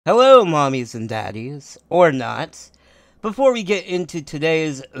Hello, mommies and daddies, or not. Before we get into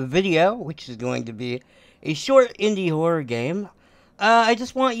today's video, which is going to be a short indie horror game, I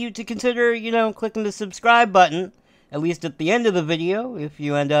just want you to consider, clicking the subscribe button, at least at the end of the video, if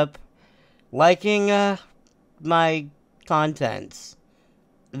you end up liking, my contents.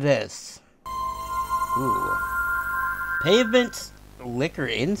 This. Ooh. Pavement Liquor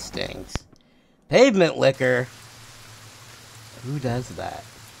Instincts. Pavement Liquor? Who does that?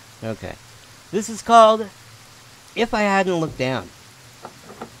 Okay. This is called If I Hadn't Looked Down.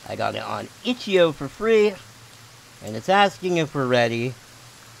 I got it on Itch.io for free, and it's asking if we're ready,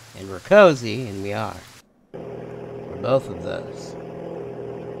 and we're cozy, and we are. For both of those.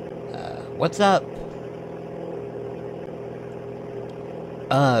 What's up?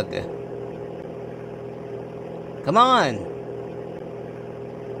 Ugh. Come on!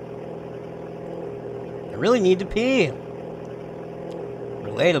 I really need to pee.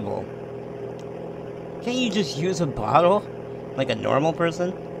 Relatable. Can't you just use a bottle? Like a normal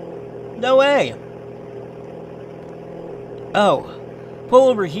person? No way! Oh, pull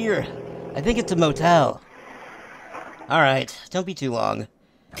over here. I think it's a motel. Alright, don't be too long.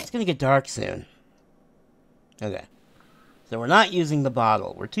 It's gonna get dark soon. Okay. So we're not using the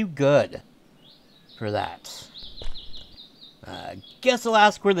bottle. We're too good for that. Guess I'll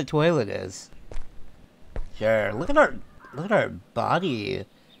ask where the toilet is. Sure, look at our body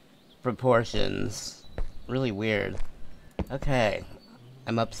proportions. Really weird. Okay.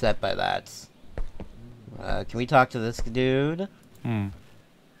 I'm upset by that. Can we talk to this dude?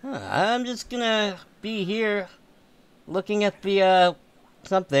 I'm just gonna be here looking at the,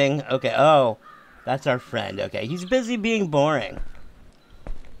 something. Okay, oh. That's our friend. Okay, he's busy being boring.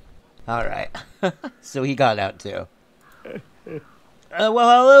 Alright. So he got out too. Well,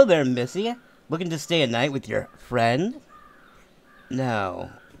 hello there, Missy. Looking to stay a night with your friend? No.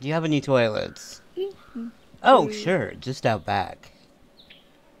 Do you have any toilets? Oh, sure. Just out back.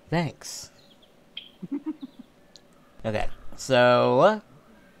 Thanks. Okay. So,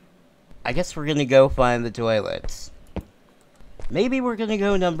 I guess we're gonna go find the toilets. Maybe we're gonna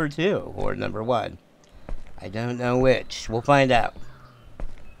go number 2 or number 1. I don't know which. We'll find out.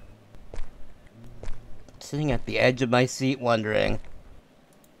 Sitting at the edge of my seat wondering.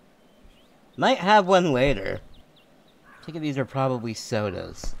 Might have one later. I think these are probably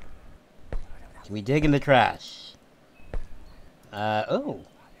sodas. Can we dig in the trash? Oh.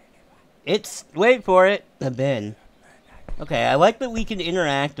 It's, wait for it, a bin. Okay, I like that we can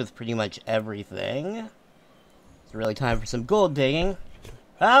interact with pretty much everything. It's really time for some gold digging.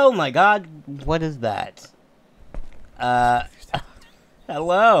 Oh my god, what is that?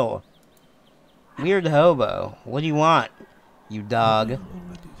 Hello. Weird hobo. What do you want, you dog?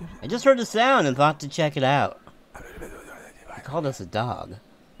 I just heard a sound and thought to check it out. You called us a dog.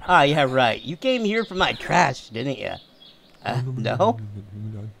 Ah, yeah, right. You came here for my trash, didn't you? No?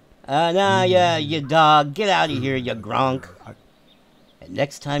 Nah, yeah, you dog. Get out of here, you gronk. And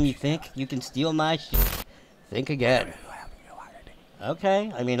next time you think you can steal my shit, think again.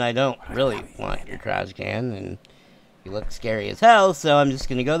 Okay, I mean, I don't really want your trash can, and you look scary as hell, so I'm just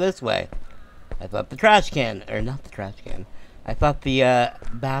gonna go this way. I thought the trash can, or not the trash can. I thought the,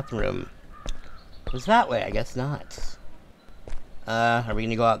 bathroom was that way. I guess not. Are we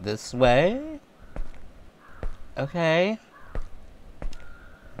gonna go out this way? Okay.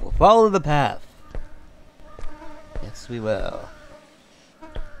 We'll follow the path. Yes, we will.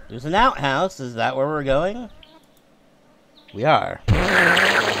 There's an outhouse. Is that where we're going? We are.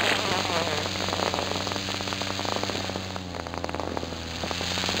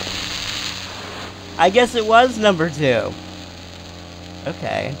 I guess it was number 2.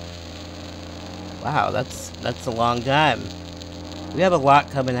 Okay. Wow, that's a long time. We have a lot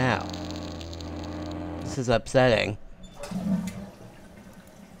coming out. This is upsetting.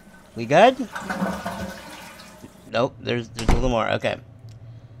 We good? Nope, there's a little more. Okay.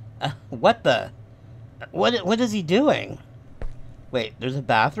 What the? What is he doing? Wait, there's a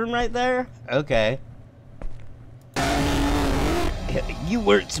bathroom right there? Okay. You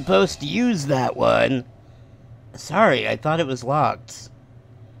weren't supposed to use that one. Sorry, I thought it was locked.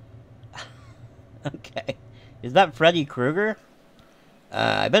 Okay. Is that Freddy Krueger?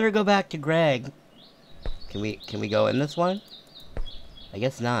 I better go back to Greg. Can we go in this one? I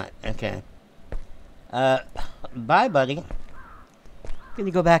guess not. Okay. Bye, buddy. I'm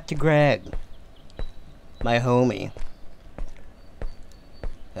gonna go back to Greg. My homie.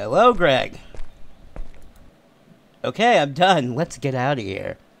 Hello, Greg. Okay, I'm done. Let's get out of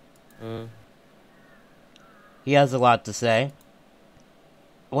here. He has a lot to say.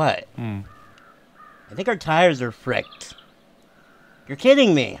 What? I think our tires are fricked. You're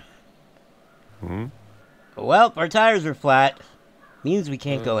kidding me. Hmm? Well, our tires are flat. Means we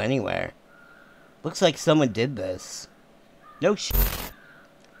can't go anywhere. Looks like someone did this. No sh.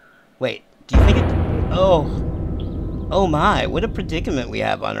 Wait, do you think it... Oh. Oh my, what a predicament we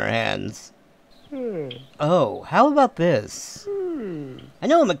have on our hands. Oh, how about this? I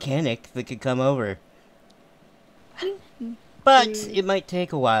know a mechanic that could come over. But it might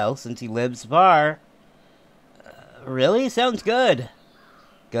take a while since he lives far. Really? Sounds good.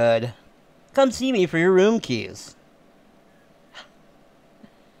 Good. Come see me for your room keys.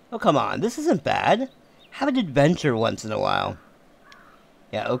 Oh, come on. This isn't bad. Have an adventure once in a while.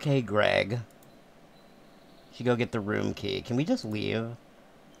 Yeah, okay, Greg. Should go get the room key. Can we just leave?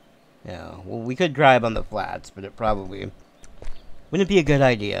 Yeah, well, we could drive on the flats, but it probably wouldn't be a good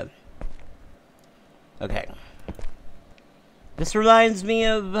idea. Okay. This reminds me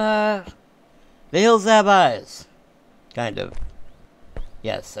of, The Hills Have Eyes. Kind of.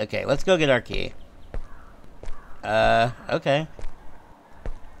 Yes, okay, let's go get our key. Okay.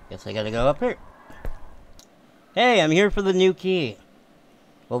 Guess I gotta go up here. Hey, I'm here for the new key.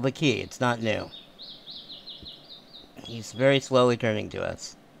 Well, the key, it's not new. He's very slowly turning to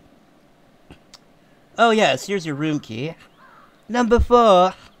us. Oh yes, here's your room key. Number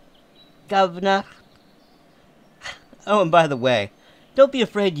 4, Governor. Oh, and by the way, don't be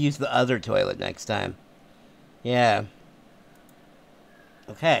afraid to use the other toilet next time. Yeah.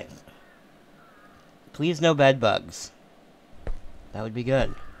 Okay. Please no bed bugs. That would be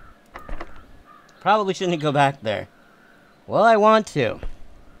good. Probably shouldn't go back there. Well, I want to.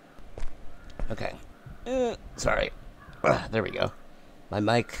 Okay. Sorry. There we go. My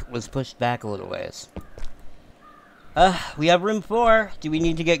mic was pushed back a little ways. We have room 4. Do we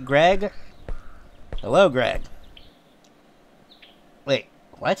need to get Greg? Hello, Greg. Wait,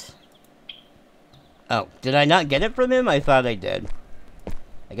 what? Oh, did I not get it from him? I thought I did.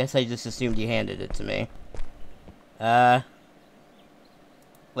 I guess I just assumed he handed it to me.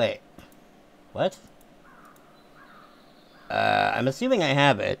 Wait. What? I'm assuming I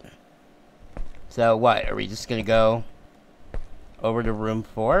have it. So what, are we just gonna go over to room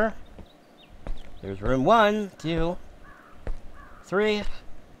 4? There's room 1, 2, 3.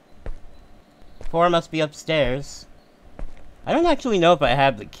 4 must be upstairs. I don't actually know if I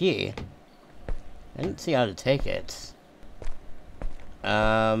have the key. I didn't see how to take it.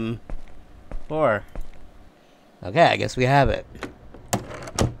 4. Okay, I guess we have it.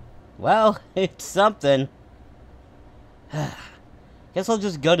 Well, it's something. Guess I'll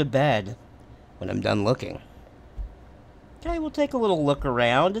just go to bed when I'm done looking. Okay, we'll take a little look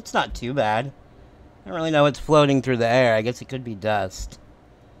around. It's not too bad. I don't really know what's floating through the air. I guess it could be dust.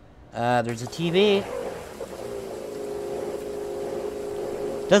 There's a TV.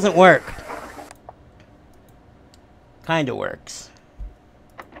 Doesn't work. Kinda works.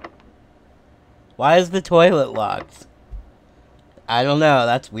 Why is the toilet locked? I don't know,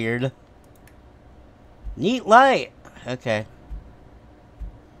 that's weird. Neat light! Okay.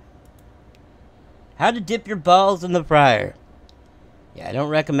 How to dip your balls in the fryer. Yeah, I don't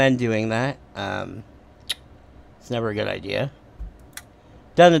recommend doing that. It's never a good idea.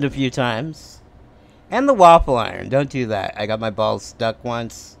 Done it a few times. And the waffle iron, don't do that. I got my balls stuck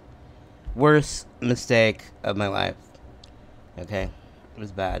once. Worst mistake of my life. Okay, it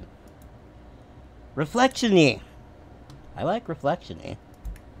was bad. Reflection-y. I like reflection-y.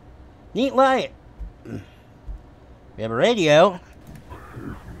 Neat light. We have a radio.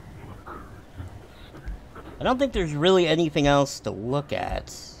 I don't think there's really anything else to look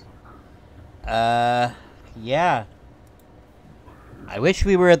at. Yeah. I wish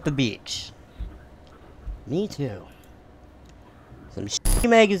we were at the beach. Me too. Some shitty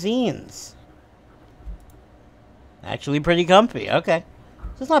magazines. Actually pretty comfy. Okay.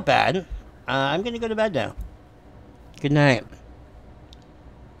 So it's not bad. I'm gonna go to bed now. Good night.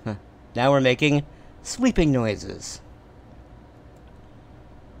 Huh. Now we're making sleeping noises.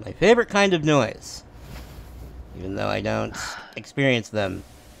 My favorite kind of noise. Even though I don't experience them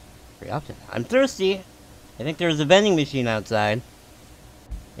very often. I'm thirsty. I think there's a vending machine outside.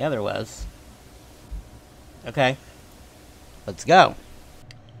 Yeah, there was. Okay. Let's go.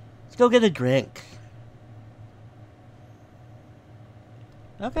 Let's go get a drink.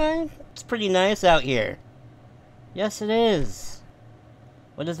 Okay. It's pretty nice out here. Yes, it is.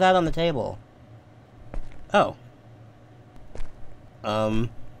 What is that on the table? Oh. Oh,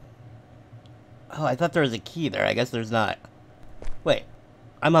 I thought there was a key there. I guess there's not. Wait.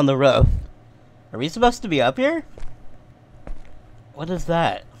 I'm on the roof. Are we supposed to be up here? What is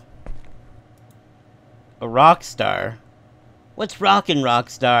that? A rock star. What's rockin', rock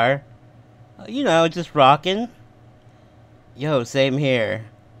star? You know, just rockin'. Yo, same here.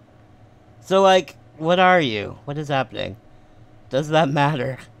 So, like, what are you? What is happening? Does that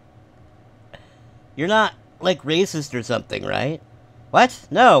matter? You're not, like, racist or something, right? What?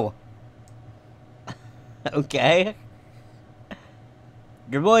 No! Okay.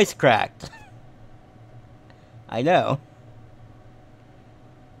 Your voice cracked. I know.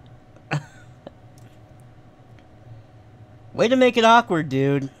 Way to make it awkward,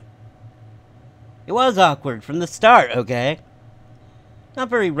 dude. It was awkward from the start, okay? Not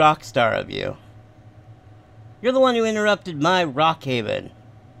very rock star of you. You're the one who interrupted my rock haven.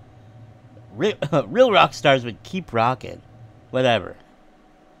 Real rock stars would keep rocking. Whatever.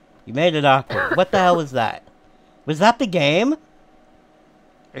 You made it awkward. What the hell was that? Was that the game?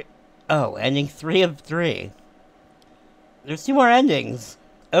 Oh, ending 3 of 3. There's 2 more endings.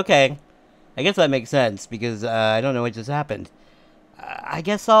 Okay. I guess that makes sense, because I don't know what just happened. I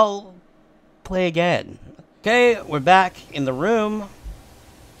guess I'll play again. Okay, we're back in the room.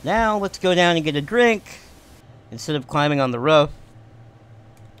 Now, let's go down and get a drink, instead of climbing on the roof.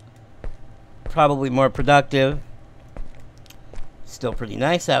 Probably more productive. Still pretty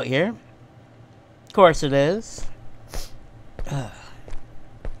nice out here. Of course it is.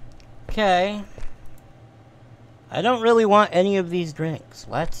 Okay. I don't really want any of these drinks.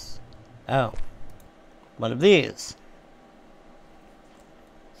 What? Oh. One of these.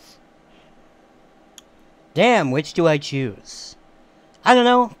 Damn, which do I choose? I don't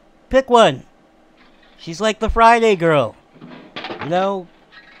know. Pick one. She's like the Friday girl. You know,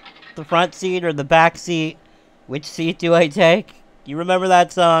 the front seat or the back seat. Which seat do I take? You remember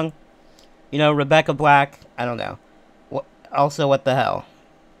that song? You know, Rebecca Black? I don't know. Also, what the hell?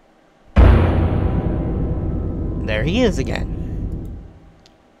 There he is again.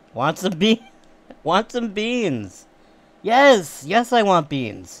 Want some Want some beans? Yes! Yes, I want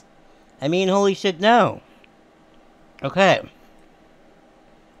beans. I mean, holy shit, no. Okay.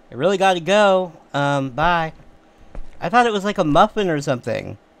 I really gotta go. Bye. I thought it was like a muffin or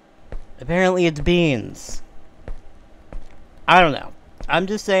something. Apparently it's beans. I don't know. I'm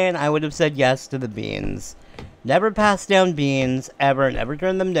just saying I would have said yes to the beans. Never pass down beans, ever. Never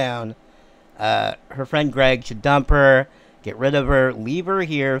turn them down. Her friend Greg should dump her, get rid of her, leave her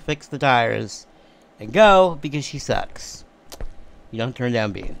here, fix the tires, and go because she sucks. You don't turn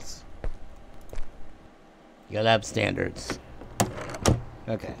down beans. You gotta have standards.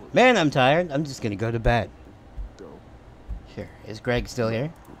 Okay. Man, I'm tired. I'm just gonna go to bed. Sure. Is Greg still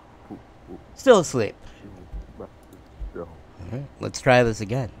here? Still asleep. Alright, let's try this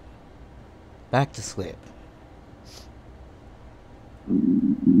again. Back to sleep.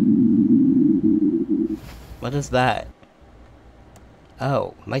 What is that?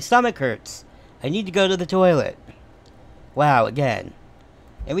 Oh, my stomach hurts. I need to go to the toilet. Wow, again.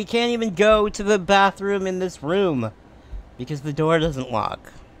 And we can't even go to the bathroom in this room because the door doesn't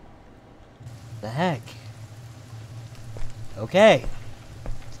lock. The heck? Okay.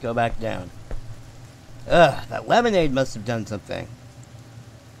 Let's go back down. Ugh, that lemonade must have done something.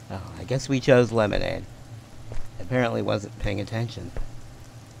 Oh, I guess we chose lemonade. Apparently wasn't paying attention.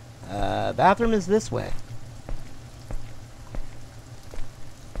 Bathroom is this way.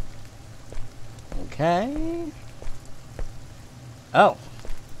 Okay. Oh.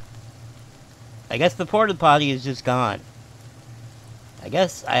 I guess the porta potty is just gone. I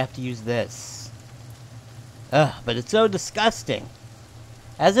guess I have to use this. Ugh, but it's so disgusting.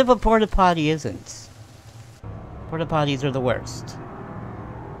 As if a porta potty isn't. Porta potties are the worst.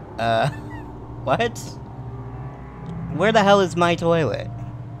 What? Where the hell is my toilet?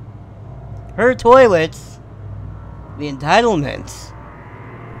 Her toilet? The entitlement.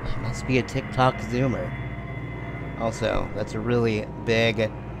 She must be a TikTok zoomer. Also, that's a really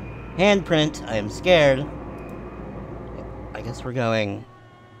big handprint. I am scared. I guess we're going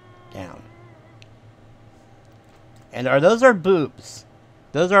down. And are those our boobs?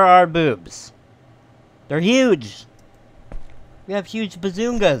 Those are our boobs. They're huge. We have huge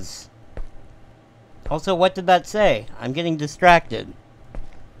bazoongas. Also, what did that say? I'm getting distracted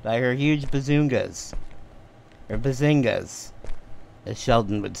by her huge bazoongas. Or bazingas, as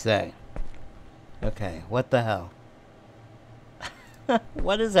Sheldon would say. Okay, what the hell?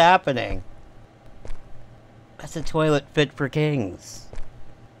 What is happening? That's a toilet fit for kings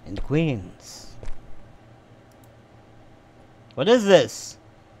and queens. What is this?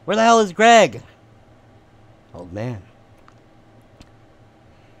 Where the hell is Greg? Old man.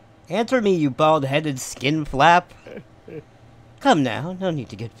 Answer me, you bald-headed skin flap. Come now, no need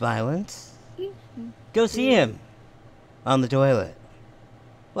to get violent. Go see him. On the toilet.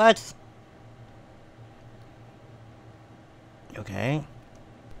 What? Okay.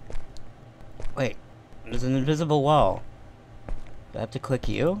 Wait, there's an invisible wall. Do I have to click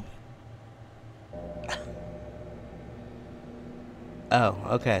you? Oh,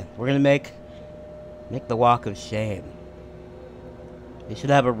 okay. We're gonna make the walk of shame. They should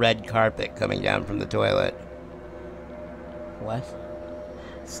have a red carpet coming down from the toilet. What?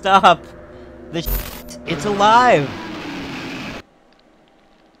 Stop! It's alive!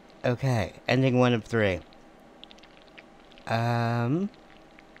 Okay, ending 1 of 3.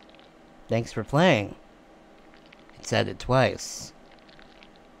 Thanks for playing. It said it twice.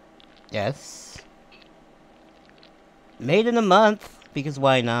 Yes. Made in a month, because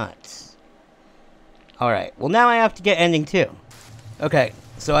why not? Alright, well now I have to get ending 2. Okay,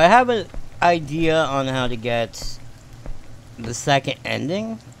 so I have an idea on how to get the second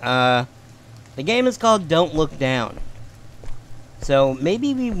ending. The game is called Don't Look Down. So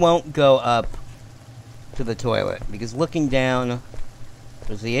maybe we won't go up to the toilet, because looking down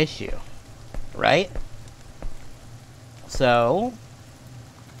was the issue, right? So,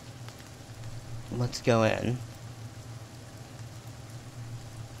 let's go in.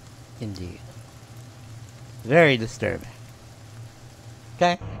 Indeed. Very disturbing.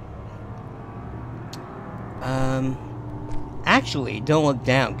 Okay. Actually, don't look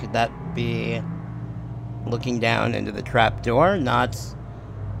down. Could that be looking down into the trapdoor, not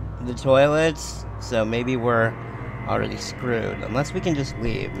the toilets? So maybe we're already screwed. Unless we can just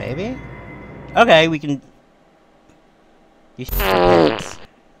leave, maybe? Okay, we can... You should...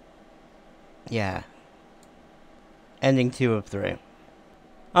 Yeah. Ending 2 of 3.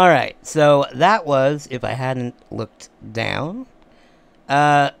 Alright, so that was If I Hadn't Looked Down.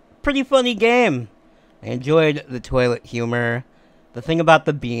 Pretty funny game. I enjoyed the toilet humor. The thing about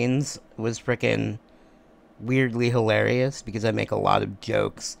the beans was frickin' weirdly hilarious, because I make a lot of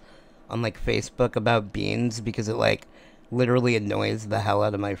jokes on, like, Facebook about beans, because it, like, literally annoys the hell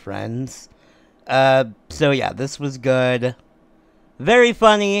out of my friends. So yeah, this was good. Very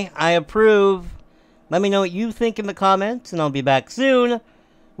funny. I approve. Let me know what you think in the comments, and I'll be back soon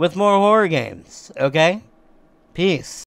with more horror games, okay? Peace.